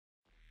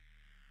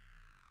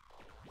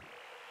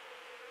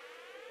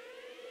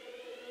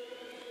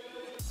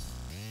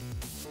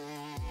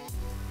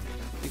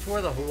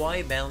Before the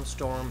Hawaii-bound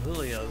storm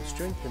Julio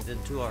strengthened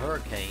into a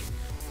hurricane,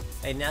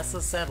 a NASA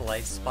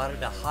satellite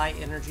spotted a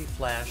high-energy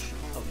flash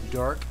of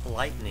dark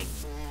lightning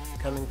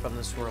coming from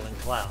the swirling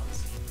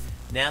clouds.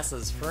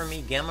 NASA's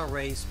Fermi Gamma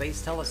Ray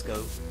Space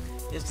Telescope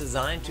is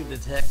designed to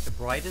detect the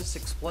brightest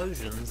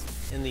explosions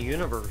in the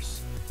universe,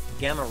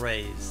 gamma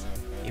rays,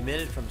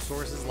 emitted from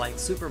sources like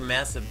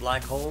supermassive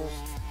black holes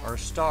or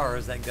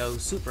stars that go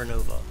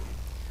supernova.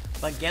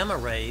 But gamma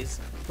rays,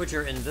 which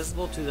are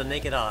invisible to the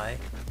naked eye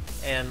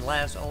and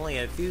last only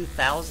a few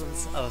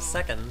thousandths of a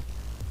second,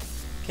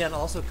 can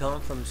also come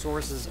from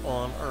sources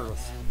on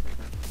Earth.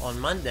 On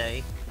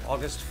Monday,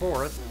 August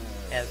 4th,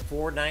 at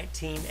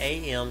 4:19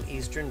 a.m.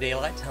 Eastern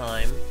Daylight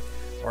Time,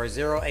 or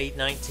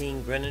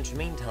 0819 Greenwich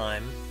Mean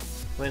Time,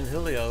 when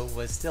Julio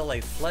was still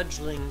a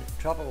fledgling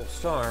tropical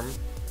storm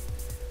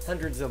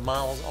hundreds of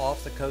miles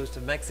off the coast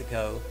of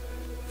Mexico,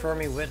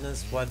 Fermi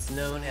witnessed what's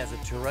known as a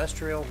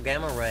terrestrial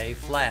gamma ray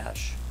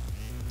flash,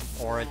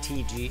 or a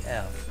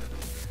TGF,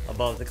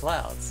 above the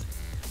clouds.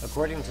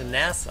 According to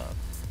NASA,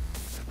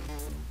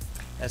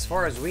 as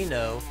far as we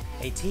know,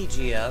 a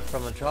TGF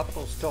from a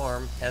tropical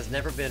storm has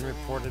never been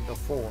reported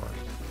before.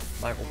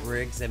 Michael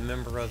Briggs, a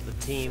member of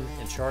the team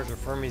in charge of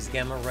Fermi's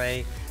Gamma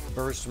Ray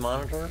Burst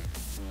Monitor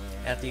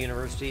at the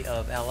University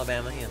of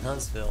Alabama in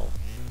Huntsville,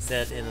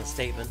 said in a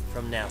statement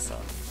from NASA.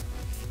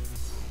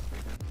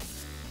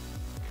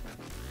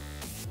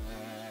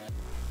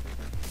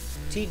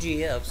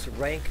 TGFs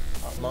rank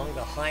among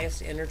the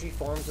highest energy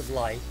forms of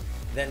light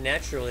that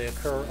naturally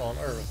occur on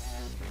Earth,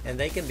 and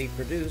they can be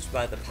produced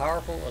by the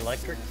powerful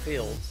electric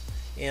fields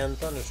in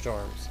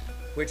thunderstorms,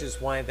 which is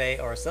why they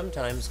are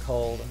sometimes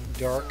called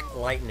dark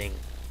lightning.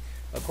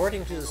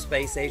 According to the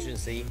Space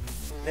Agency,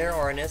 there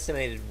are an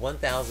estimated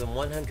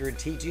 1,100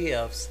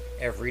 TGFs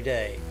every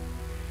day.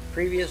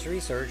 Previous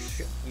research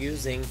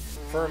using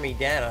Fermi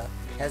data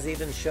has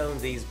even shown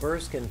these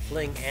bursts can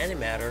fling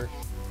antimatter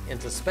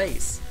into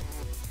space.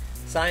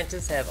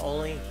 Scientists have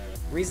only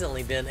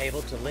recently been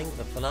able to link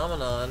the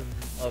phenomenon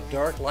of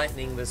dark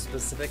lightning with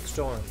specific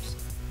storms.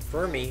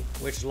 Fermi,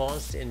 which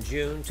launched in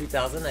June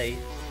 2008,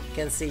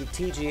 can see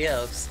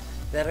TGFs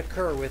that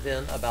occur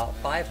within about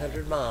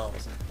 500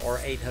 miles or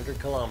 800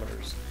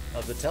 kilometers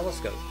of the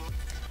telescope,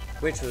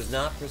 which was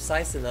not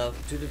precise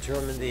enough to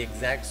determine the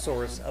exact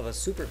source of a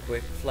super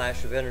quick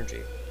flash of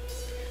energy.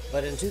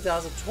 But in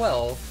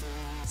 2012,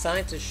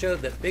 scientists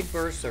showed that big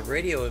bursts of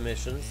radio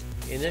emissions,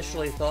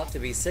 initially thought to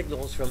be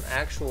signals from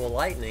actual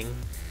lightning,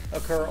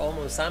 occur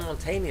almost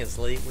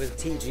simultaneously with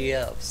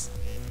TGFs.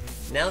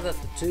 Now that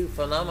the two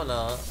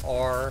phenomena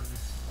are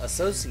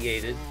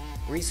associated,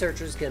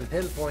 researchers can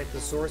pinpoint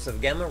the source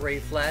of gamma ray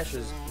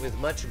flashes with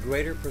much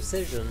greater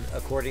precision,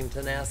 according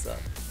to NASA.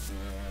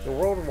 The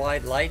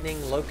Worldwide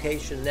Lightning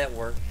Location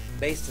Network,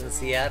 based in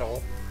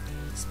Seattle,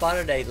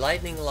 spotted a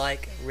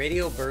lightning-like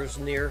radio burst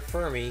near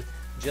Fermi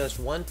just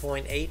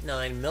 1.89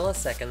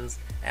 milliseconds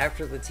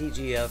after the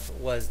TGF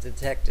was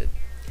detected.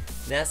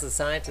 NASA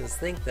scientists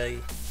think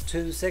the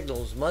two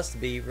signals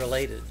must be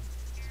related.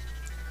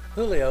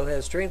 Julio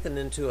has strengthened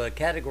into a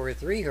Category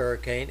 3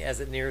 hurricane as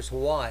it nears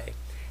Hawaii.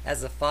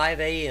 As of 5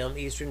 a.m.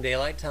 Eastern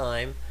Daylight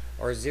Time,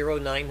 or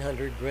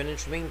 0900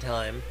 Greenwich Mean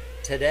Time,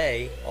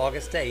 today,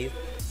 August 8th,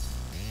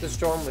 the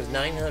storm was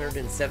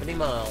 970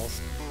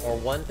 miles, or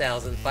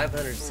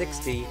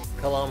 1,560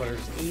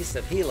 kilometers east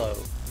of Hilo,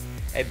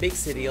 a big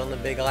city on the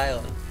Big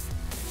Island,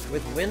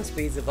 with wind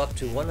speeds of up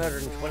to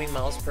 120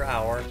 miles per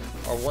hour,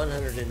 or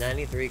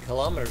 193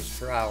 kilometers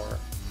per hour,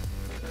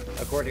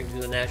 according to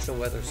the National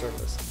Weather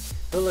Service.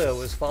 Julio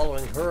was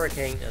following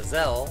Hurricane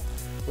Iselle,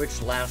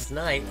 which last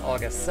night,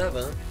 August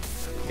 7th,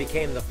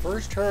 became the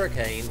first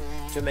hurricane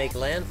to make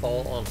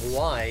landfall on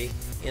Hawaii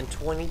in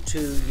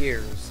 22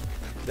 years,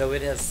 though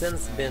it has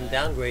since been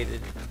downgraded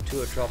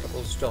to a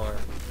tropical storm.